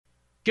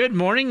Good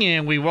morning,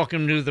 and we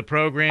welcome to the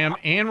program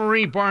Anne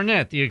Marie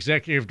Barnett, the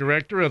Executive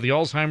Director of the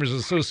Alzheimer's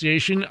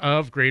Association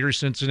of Greater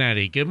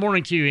Cincinnati. Good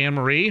morning to you, Anne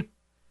Marie.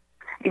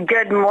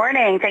 Good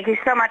morning. Thank you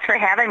so much for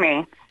having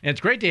me.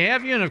 It's great to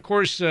have you. And, of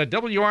course,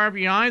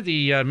 WRBI,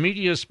 the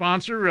media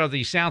sponsor of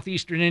the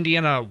Southeastern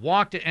Indiana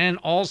Walk to End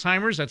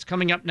Alzheimer's. That's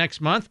coming up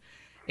next month.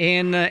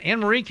 And, Anne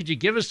Marie, could you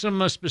give us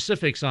some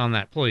specifics on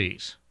that,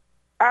 please?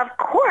 Of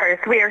course.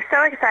 We are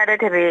so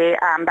excited to be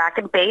back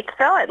in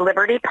Batesville at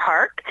Liberty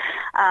Park.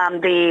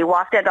 The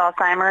Walk to End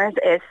Alzheimer's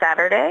is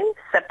Saturday,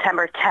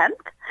 September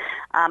 10th.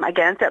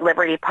 Again, it's at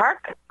Liberty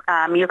Park.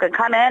 You can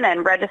come in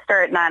and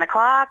register at 9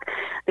 o'clock.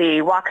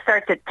 The walk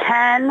starts at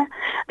 10.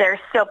 There's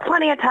still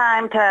plenty of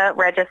time to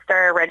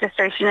register.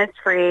 Registration is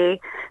free. You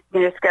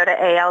can just go to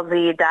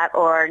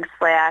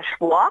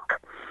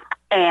alz.org/walk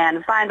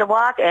and find the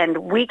walk. And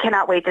we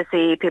cannot wait to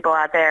see people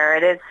out there.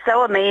 It is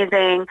so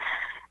amazing.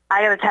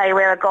 I got to tell you,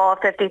 we have a goal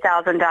of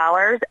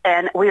 $50,000,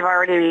 and we've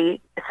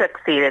already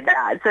succeeded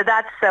that. So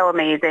that's so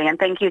amazing. And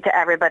thank you to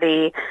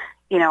everybody,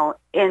 in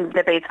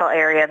the Batesville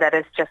area that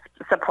has just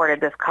supported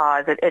this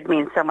cause. It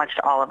means so much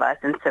to all of us,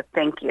 and so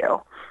thank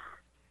you.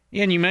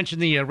 And you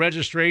mentioned the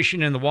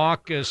registration and the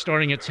walk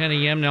starting at 10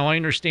 a.m. Now, I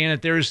understand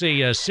that there's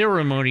a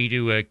ceremony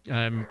to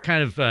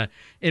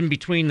in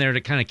between there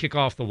to kind of kick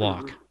off the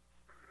walk.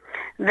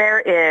 There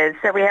is.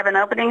 So we have an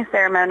opening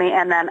ceremony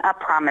and then a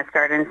promise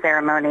garden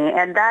ceremony,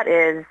 and that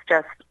is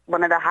just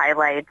one of the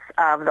highlights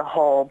of the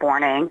whole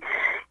morning.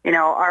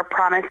 Our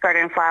promise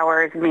garden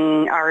flowers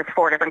are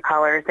 4 different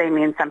colors. They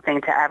mean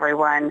something to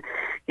everyone.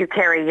 You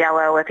carry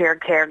yellow if you're a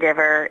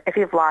caregiver. If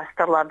you've lost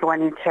a loved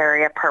one, you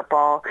carry a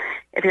purple.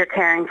 If you're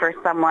caring for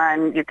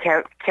someone, you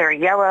carry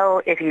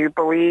yellow. If you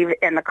believe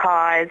in the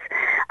cause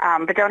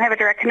but don't have a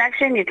direct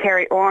connection, you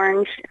carry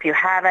orange. If you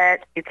have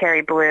it, you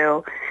carry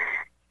blue.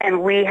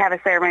 And we have a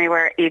ceremony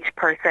where each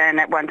person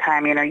at one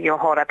time, you'll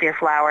hold up your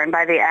flower. And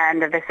by the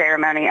end of the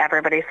ceremony,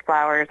 everybody's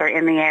flowers are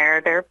in the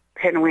air. They're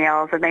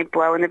pinwheels, and they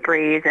blow in the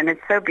breeze, and it's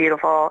so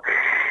beautiful.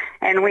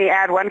 And we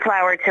add one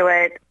flower to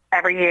it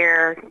every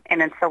year,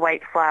 and it's the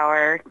white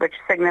flower, which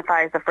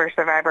signifies the first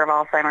survivor of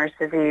Alzheimer's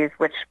disease,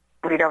 which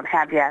we don't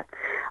have yet.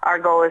 Our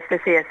goal is to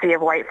see a sea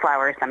of white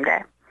flowers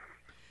someday.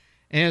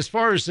 And as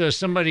far as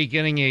somebody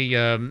getting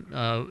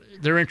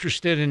they're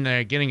interested in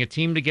getting a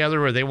team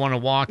together, or they want to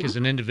walk as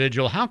an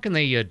individual, how can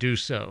they do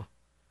so?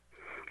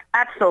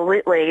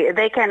 Absolutely.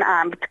 They can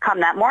come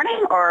that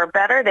morning, or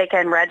better, they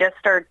can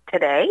register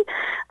today.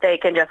 They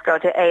can just go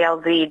to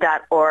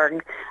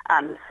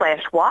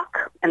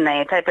alz.org/walk, and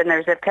they type in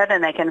their zip code,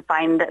 and they can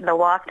find the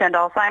Walk to End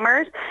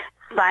Alzheimer's.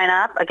 Sign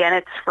up. Again,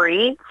 it's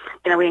free.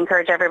 We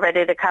encourage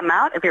everybody to come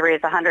out. If you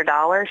raise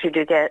 $100, you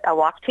do get a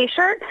walk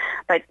T-shirt.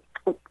 But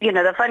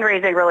the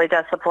fundraising really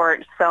does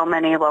support so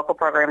many local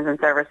programs and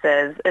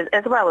services,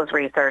 as well as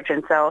research.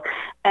 And so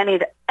any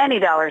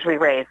dollars we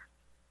raise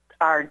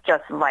are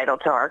just vital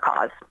to our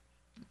cause.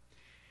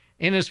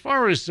 And as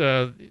far as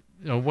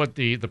what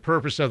the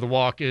purpose of the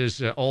walk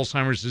is,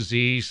 Alzheimer's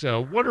disease,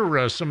 what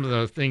are some of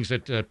the things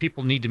that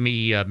people need to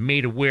be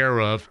made aware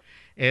of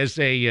as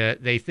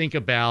they think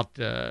about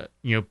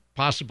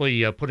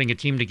possibly putting a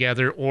team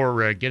together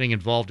or getting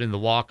involved in the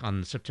walk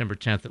on September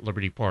 10th at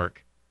Liberty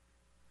Park?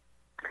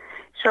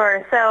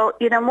 Sure. So,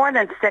 more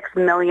than 6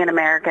 million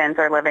Americans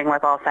are living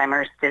with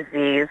Alzheimer's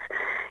disease.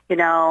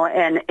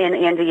 And in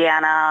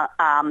Indiana,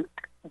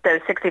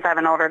 those 65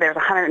 and older, there's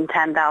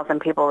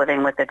 110,000 people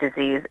living with the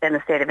disease in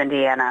the state of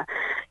Indiana.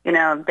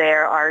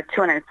 There are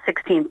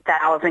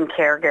 216,000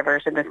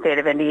 caregivers in the state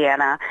of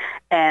Indiana,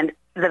 and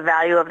the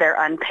value of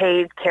their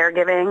unpaid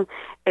caregiving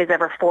is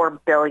over $4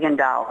 billion.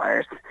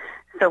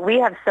 So we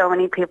have so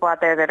many people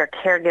out there that are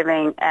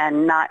caregiving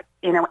and not,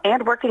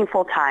 and working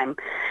full time.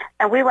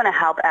 And we want to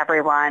help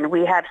everyone.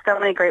 We have so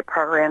many great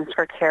programs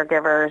for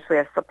caregivers. We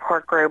have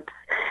support groups.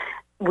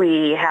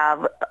 We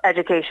have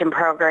education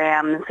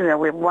programs. We have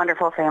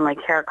wonderful family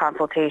care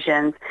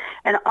consultations.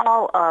 And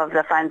all of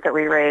the funds that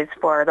we raise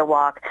for the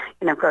walk,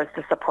 goes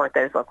to support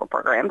those local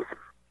programs.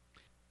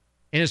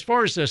 And as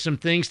far as some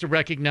things to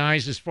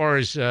recognize, as far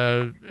as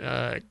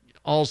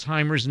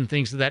Alzheimer's and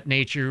things of that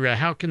nature,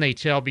 how can they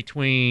tell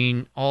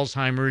between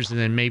Alzheimer's and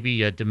then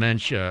maybe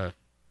dementia?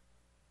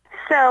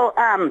 So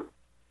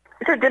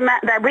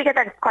we get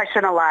that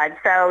question a lot.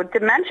 So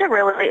dementia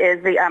really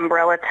is the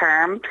umbrella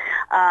term,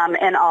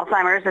 and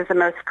Alzheimer's is the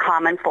most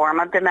common form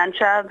of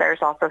dementia.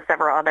 There's also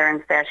several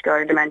other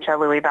vascular dementia,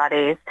 Lewy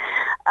bodies.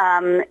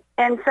 And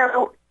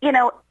so,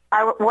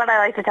 what I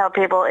like to tell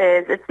people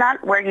is it's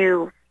not where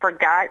you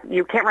forgot,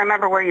 you can't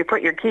remember where you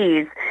put your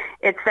keys.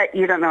 It's that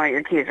you don't know what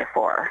your keys are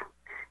for.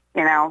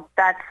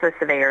 That's the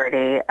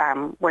severity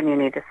when you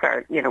need to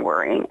start,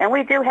 worrying. And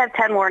we do have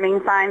 10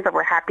 warning signs that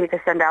we're happy to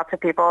send out to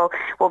people.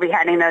 We'll be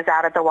handing those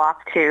out at the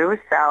walk, too.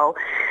 So,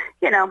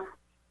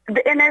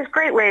 and there's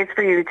great ways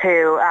for you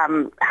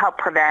to help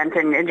prevent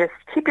and just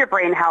keep your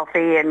brain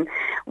healthy. And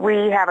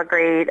we have a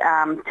great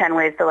 10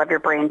 ways to love your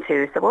brain,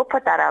 too. So we'll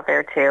put that out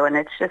there, too. And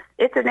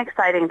it's an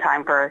exciting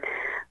time for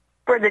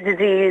the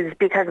disease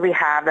because we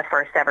have the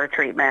first ever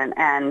treatment.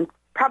 And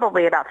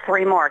probably about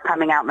 3 more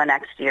coming out in the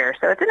next year.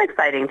 So it's an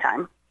exciting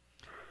time.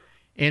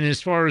 And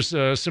as far as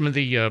some of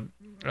the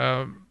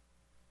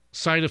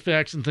side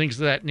effects and things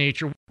of that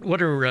nature,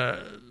 what are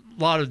a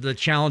lot of the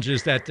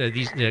challenges that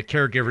these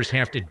caregivers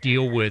have to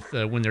deal with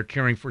when they're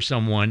caring for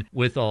someone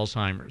with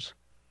Alzheimer's?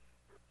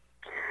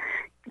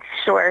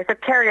 Sure. So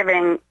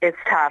caregiving is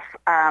tough.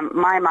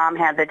 My mom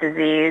had the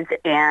disease,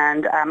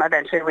 and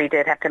eventually we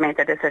did have to make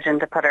the decision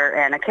to put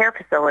her in a care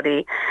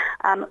facility,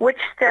 which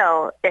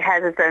still it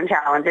has its own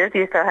challenges.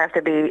 You still have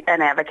to be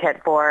an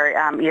advocate for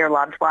your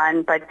loved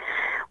one, but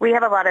we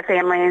have a lot of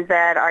families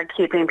that are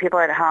keeping people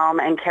at home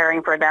and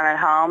caring for them at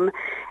home,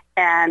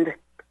 and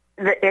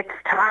it's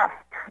tough.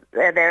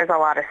 There's a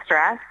lot of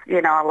stress.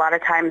 A lot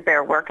of times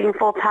they're working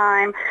full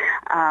time.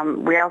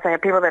 We also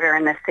have people that are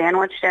in the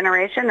sandwich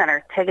generation that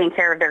are taking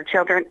care of their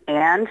children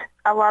and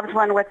a loved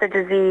one with the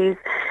disease.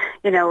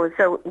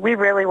 So we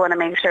really want to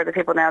make sure that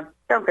people know,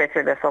 don't go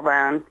through this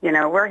alone.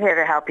 We're here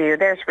to help you.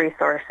 There's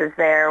resources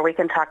there. We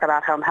can talk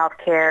about home health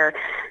care,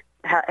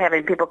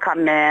 having people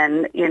come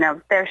in.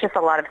 There's just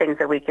a lot of things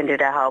that we can do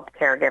to help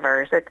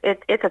caregivers.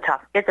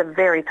 It's a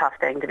very tough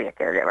thing to be a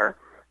caregiver.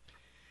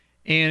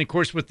 And, of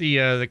course, with the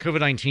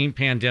COVID-19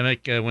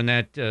 pandemic, when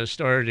that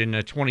started in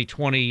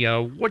 2020,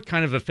 what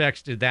kind of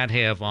effects did that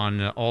have on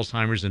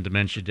Alzheimer's and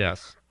dementia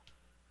deaths?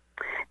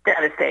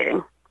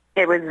 Devastating.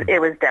 It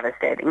was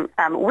devastating.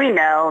 We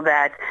know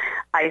that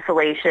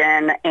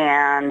isolation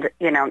and,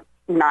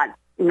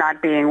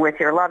 not being with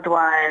your loved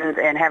ones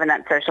and having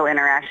that social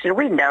interaction,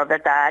 we know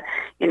that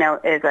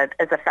is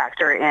a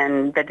factor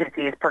in the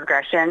disease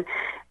progression.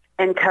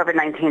 And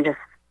COVID-19 just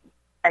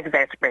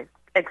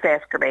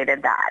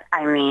exacerbated that.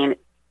 I mean,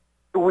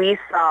 we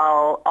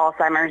saw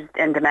Alzheimer's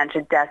and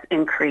dementia deaths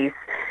increase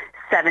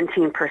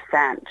 17%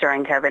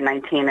 during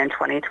COVID-19 in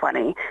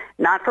 2020,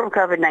 not from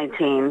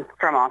COVID-19,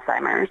 from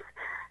Alzheimer's.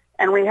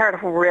 And we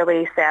heard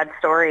really sad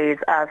stories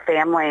of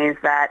families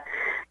that,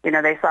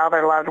 they saw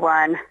their loved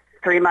one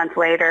 3 months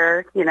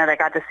later, they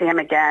got to see him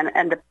again,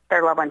 and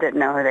their loved one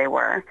didn't know who they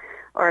were,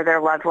 or their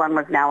loved one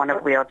was now in a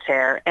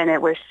wheelchair. And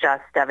it was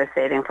just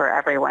devastating for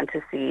everyone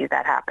to see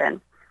that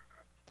happen.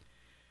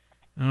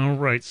 All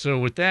right. So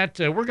with that,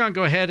 we're going to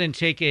go ahead and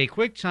take a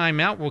quick time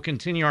out. We'll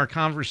continue our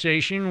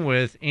conversation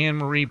with Anne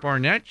Marie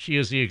Barnett. She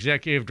is the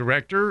Executive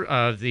Director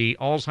of the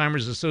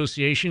Alzheimer's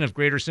Association of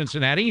Greater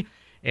Cincinnati,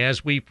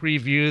 as we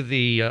preview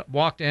the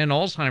Walk to End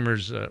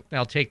Alzheimer's.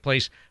 That'll take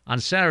place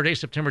on Saturday,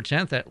 September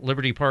 10th at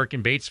Liberty Park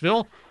in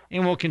Batesville.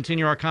 And we'll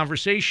continue our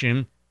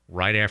conversation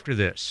right after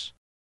this.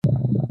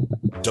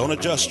 Don't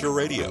adjust your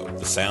radio.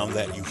 The sound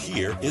that you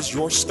hear is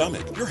your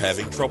stomach. You're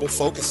having trouble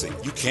focusing.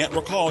 You can't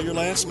recall your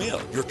last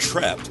meal. You're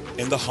trapped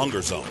in the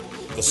hunger zone.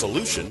 The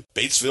solution,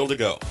 Batesville To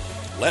Go.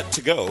 Let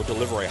To Go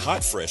deliver a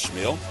hot, fresh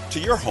meal to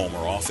your home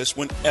or office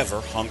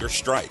whenever hunger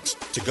strikes.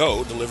 To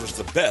Go delivers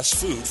the best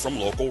food from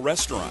local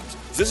restaurants.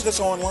 Visit us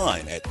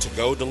online at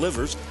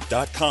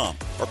togodelivers.com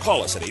or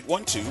call us at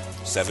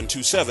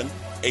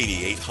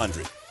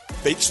 812-727-8800.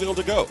 Batesville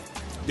To Go.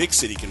 Big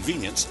city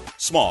convenience,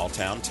 small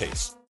town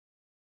taste.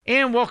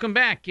 And welcome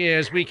back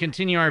as we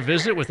continue our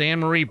visit with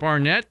Anne Marie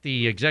Barnett,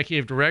 the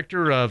Executive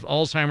Director of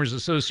Alzheimer's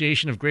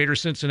Association of Greater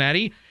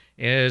Cincinnati,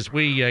 as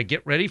we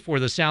get ready for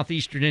the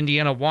Southeastern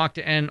Indiana Walk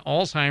to End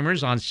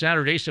Alzheimer's on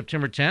Saturday,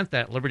 September 10th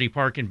at Liberty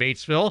Park in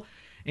Batesville.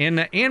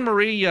 And Anne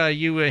Marie,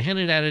 you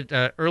hinted at it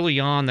early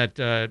on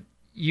that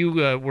you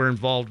were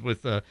involved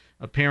with a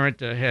parent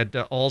that had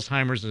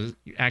Alzheimer's,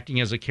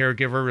 acting as a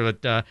caregiver.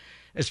 But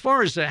as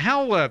far as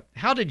how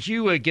did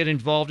you get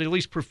involved, at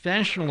least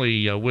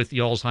professionally, with the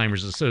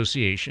Alzheimer's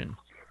Association?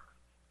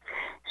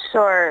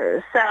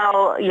 Sure.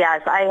 So,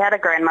 yes, I had a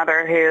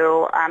grandmother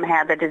who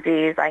had the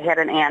disease. I had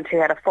an aunt who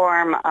had a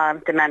form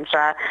of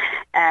dementia,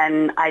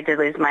 and I did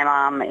lose my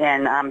mom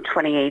in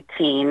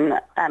 2018,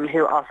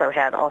 who also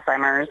had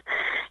Alzheimer's.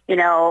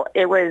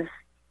 It was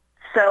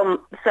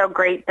so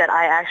great that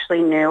I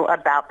actually knew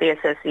about the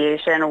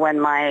association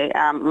when my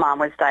mom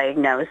was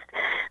diagnosed,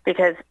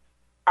 because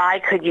I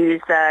could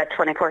use the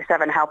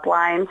 24/7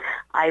 helpline.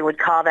 I would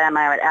call them.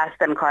 I would ask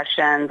them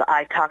questions.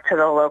 I talked to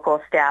the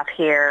local staff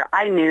here.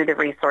 I knew the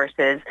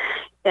resources.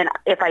 And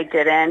if I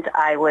didn't,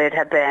 I would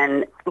have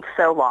been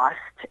so lost.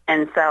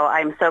 And so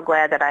I'm so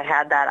glad that I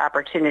had that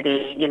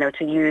opportunity,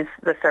 to use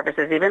the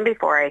services even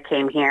before I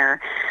came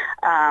here.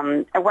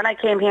 And when I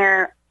came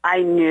here,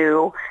 I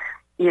knew,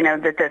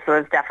 that this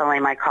was definitely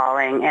my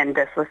calling, and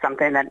this was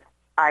something that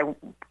I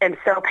am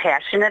so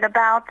passionate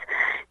about.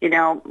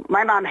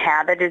 My mom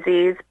had the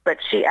disease, but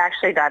she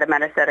actually got a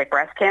metastatic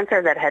breast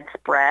cancer that had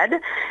spread.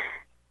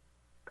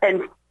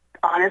 And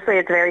honestly,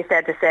 it's very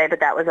sad to say, but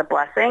that was a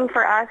blessing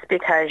for us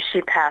because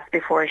she passed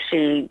before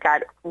she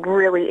got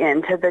really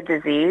into the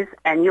disease.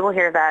 And you will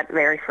hear that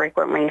very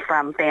frequently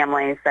from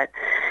families, that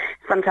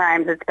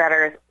sometimes it's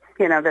better,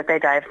 that they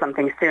die of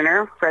something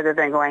sooner rather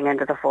than going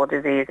into the full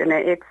disease. And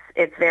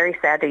it's very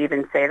sad to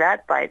even say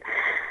that, but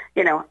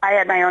I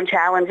had my own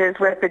challenges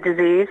with the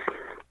disease,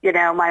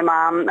 My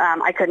mom,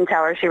 I couldn't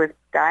tell her she was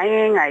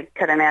dying. I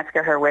couldn't ask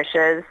her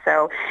wishes.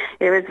 So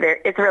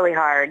it's really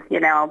hard.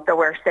 The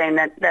worst thing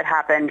that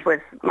happened was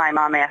my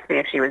mom asked me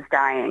if she was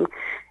dying,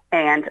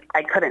 and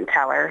I couldn't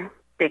tell her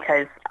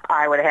because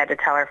I would have had to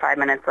tell her 5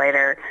 minutes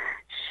later.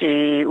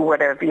 She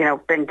would have,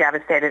 been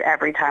devastated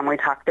every time we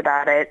talked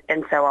about it.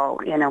 And so,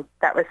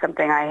 that was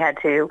something I had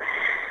to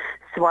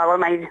swallow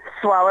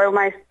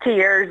my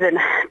tears and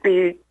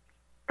be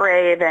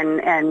brave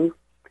and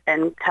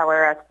tell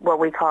her what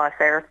we call a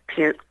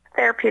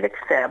therapeutic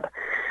fib.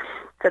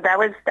 So that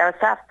was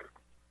tough.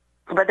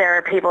 But there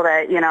are people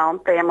that,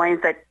 families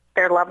that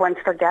their loved ones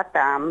forget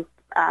them.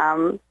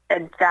 And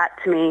that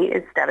to me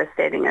is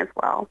devastating as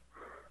well.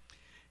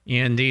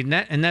 Indeed,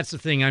 and that's the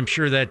thing. I'm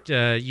sure that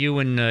you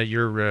and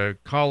your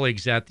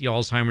colleagues at the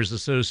Alzheimer's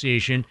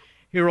Association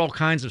hear all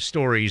kinds of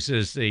stories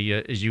as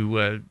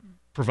you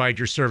provide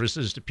your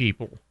services to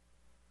people.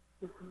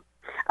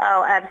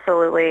 Oh,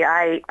 absolutely.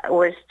 I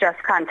was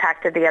just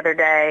contacted the other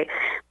day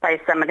by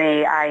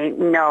somebody I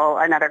know,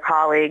 another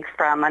colleague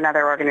from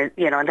another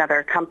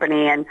another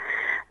company, and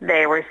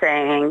they were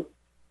saying,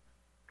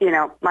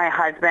 my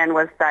husband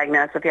was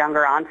diagnosed with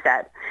younger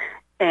onset,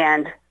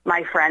 and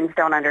my friends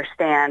don't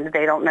understand.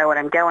 They don't know what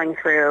I'm going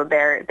through.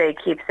 They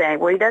keep saying,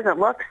 well, he doesn't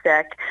look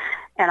sick,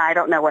 and I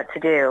don't know what to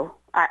do.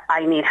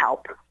 I need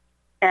help.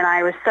 And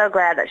I was so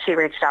glad that she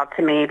reached out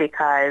to me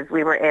because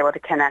we were able to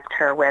connect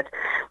her with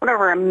one of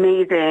our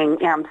amazing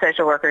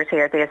social workers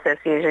here at the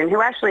association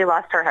who actually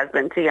lost her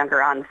husband to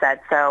younger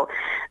onset. So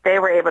they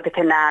were able to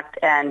connect,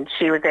 and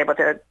she was able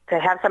to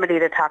have somebody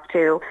to talk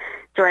to,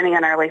 joining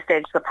an early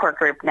stage support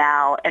group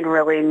now, and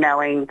really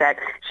knowing that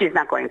she's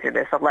not going through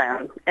this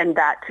alone. And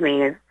that to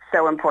me is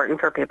so important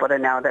for people to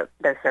know that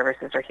those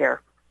services are here.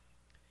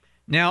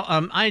 Now,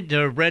 I'd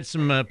read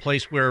some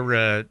place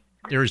where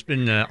there's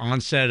been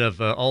onset of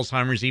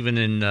Alzheimer's even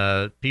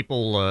in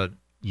people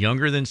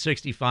younger than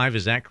 65.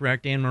 Is that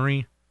correct, Anne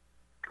Marie?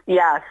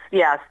 Yes.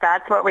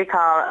 That's what we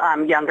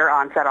call younger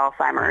onset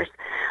Alzheimer's.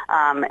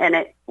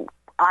 And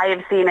I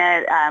have seen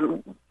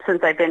it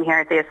since I've been here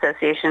at the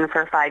association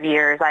for 5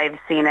 years. I've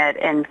seen it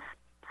in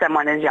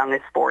someone as young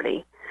as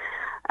 40.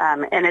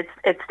 And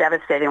it's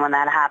devastating when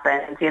that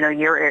happens.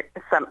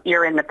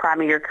 You're in the prime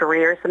of your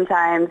career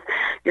sometimes.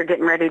 You're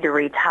getting ready to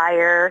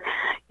retire.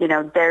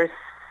 There's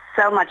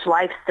so much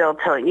life still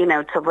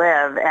to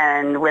live,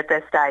 and with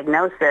this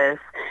diagnosis,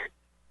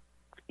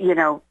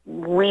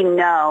 we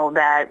know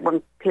that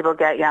when people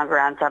get younger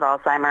onset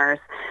Alzheimer's,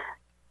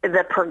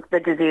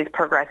 the disease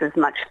progresses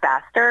much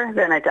faster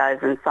than it does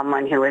in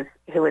someone who is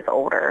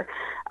older,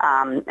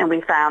 and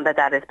we found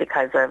that is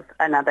because of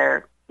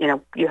another.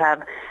 You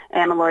have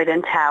amyloid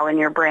and tau in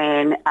your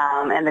brain,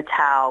 and the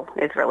tau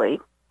is really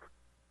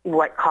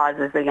what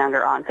causes the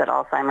younger onset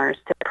Alzheimer's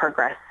to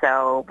progress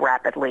so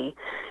rapidly.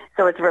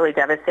 So it's really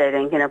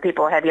devastating.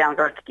 People have young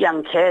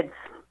kids,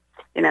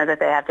 that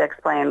they have to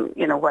explain,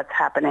 what's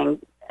happening.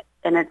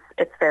 And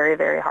it's very,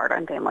 very hard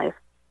on families.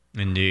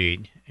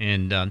 Indeed.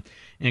 And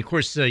of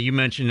course, you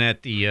mentioned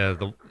at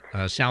the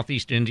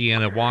Southeast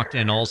Indiana Walk to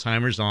End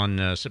Alzheimer's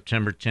on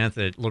September 10th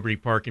at Liberty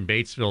Park in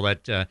Batesville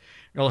that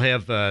you'll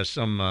have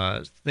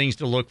some things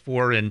to look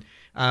for. And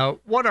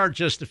what are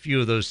just a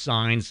few of those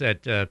signs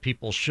that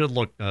people should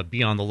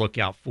be on the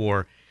lookout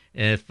for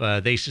if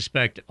they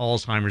suspect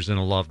Alzheimer's in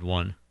a loved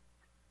one?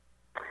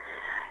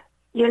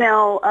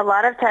 A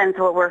lot of times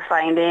what we're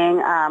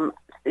finding,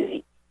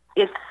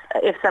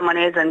 if someone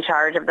is in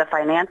charge of the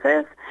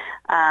finances,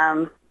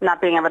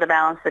 not being able to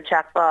balance the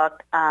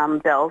checkbook,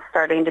 bills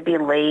starting to be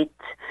late,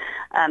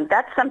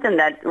 that's something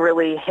that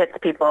really hits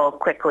people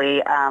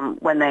quickly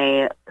when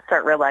they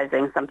start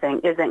realizing something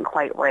isn't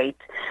quite right.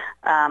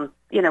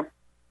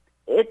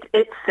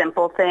 It's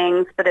simple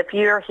things, but if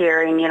you're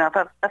hearing, if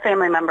a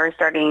family member is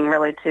starting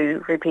really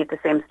to repeat the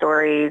same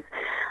stories,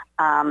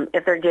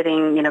 if they're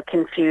getting,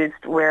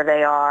 confused where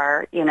they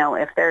are,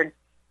 if they're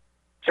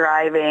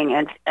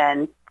driving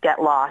and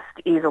get lost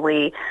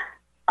easily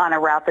on a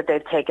route that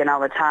they've taken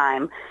all the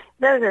time,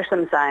 those are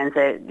some signs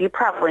that you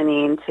probably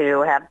need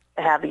to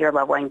have your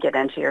loved one get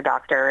into your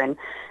doctor and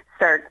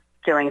start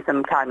doing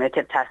some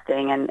cognitive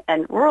testing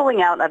and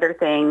ruling out other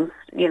things,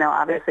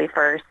 obviously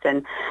first,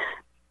 and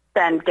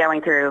then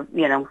going through,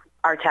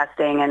 our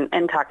testing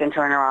and talking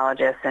to a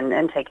neurologist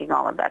and taking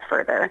all of that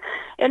further.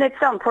 And it's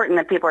so important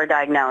that people are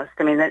diagnosed.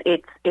 I mean, that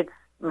it's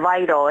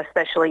vital,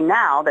 especially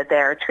now that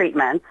there are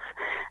treatments,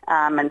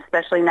 and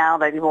especially now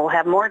that we'll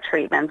have more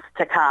treatments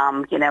to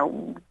come.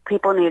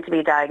 People need to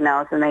be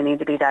diagnosed, and they need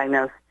to be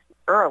diagnosed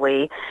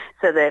early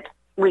so that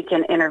we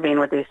can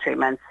intervene with these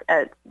treatments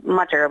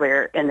much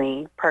earlier in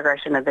the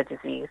progression of the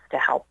disease to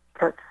help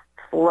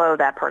slow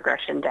that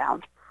progression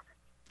down.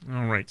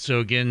 All right. So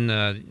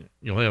again,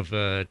 you'll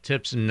have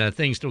tips and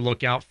things to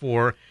look out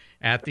for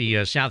at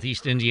the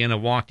Southeast Indiana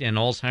Walk to End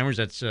Alzheimer's.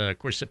 That's, of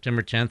course,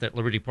 September 10th at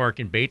Liberty Park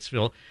in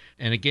Batesville.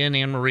 And again,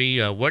 Anne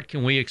Marie, what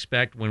can we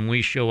expect when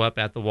we show up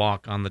at the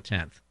walk on the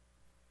 10th?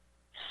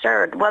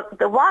 Sure. Well,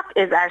 the walk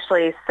is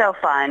actually so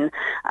fun.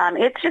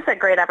 It's just a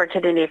great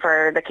opportunity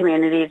for the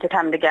community to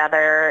come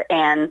together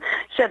and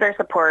show their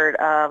support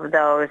of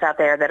those out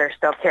there that are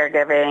still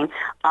caregiving,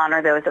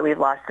 honor those that we've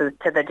lost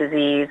to the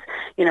disease.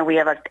 You know, we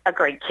have a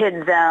great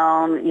kids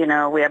zone. You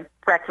know, we have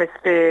breakfast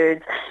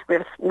foods. We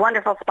have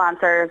wonderful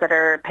sponsors that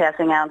are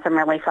passing out some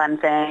really fun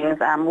things.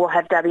 We'll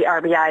have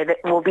WRBI that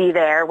will be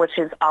there, which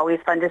is always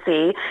fun to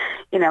see.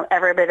 You know,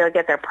 everybody will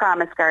get their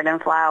Promise Garden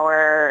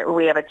flower.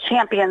 We have a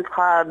Champions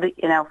Club,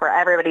 you know, for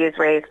everybody who's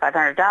raised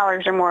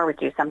 $500 or more. We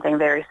do something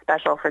very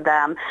special for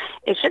them.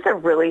 It's just a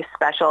really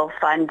special,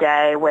 fun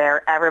day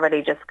where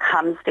everybody just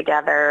comes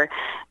together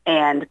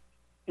and,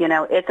 you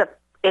know, it's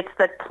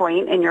the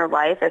point in your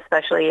life,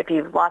 especially if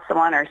you've lost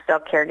someone or still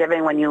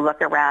caregiving, when you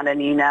look around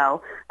and you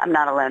know, I'm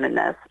not alone in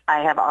this. I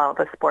have all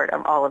the support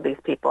of all of these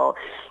people.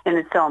 And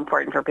it's so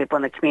important for people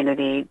in the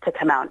community to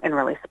come out and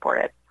really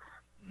support it.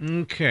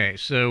 Okay.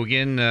 So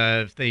again,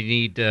 if they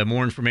need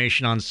more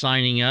information on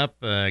signing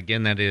up,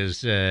 again, that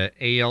is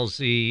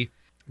alz.org/walk.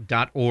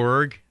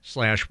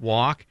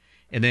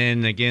 And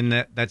then again,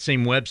 that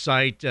same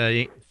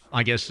website,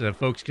 I guess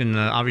folks can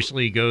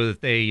obviously go if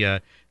they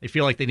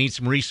feel like they need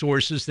some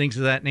resources, things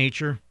of that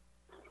nature.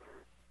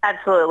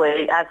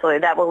 Absolutely.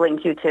 That will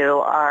link you to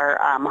our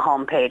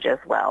homepage as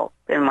well,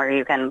 and where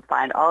you can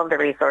find all of the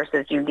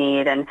resources you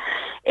need. And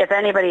if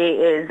anybody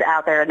is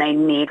out there and they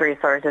need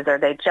resources or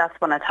they just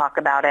want to talk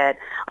about it,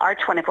 our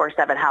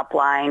 24/7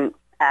 helpline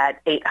at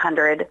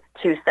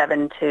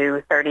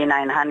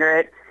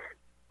 800-272-3900,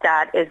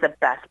 that is the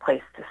best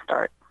place to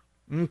start.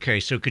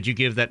 Okay, so could you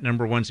give that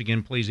number once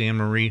again, please, Anne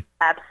Marie?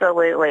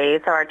 Absolutely.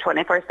 So our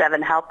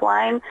 24/7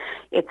 helpline,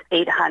 it's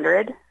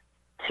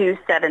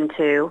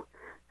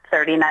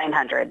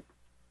 800-272-3900.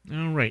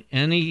 All right.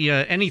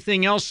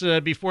 Anything else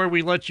before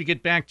we let you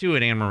get back to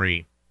it, Anne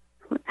Marie?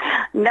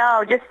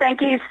 No, just thank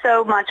you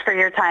so much for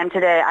your time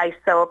today. I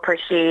so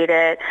appreciate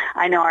it.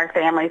 I know our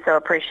family so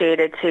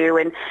appreciate it too.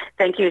 And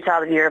thank you to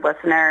all of your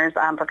listeners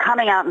for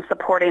coming out and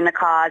supporting the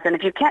cause. And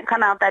if you can't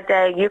come out that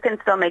day, you can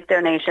still make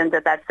donations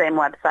at that same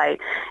website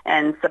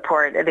and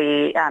support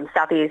the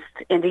Southeast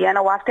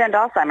Indiana Walk to End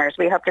Alzheimer's.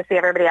 We hope to see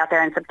everybody out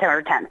there on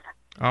September 10th.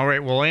 All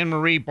right. Well, Anne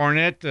Marie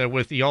Barnett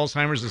with the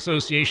Alzheimer's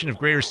Association of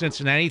Greater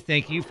Cincinnati,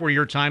 thank you for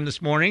your time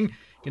this morning.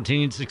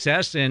 Continued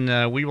success,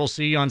 and we will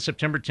see you on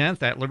September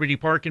 10th at Liberty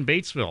Park in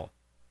Batesville.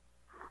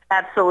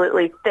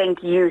 Absolutely.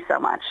 Thank you so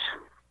much.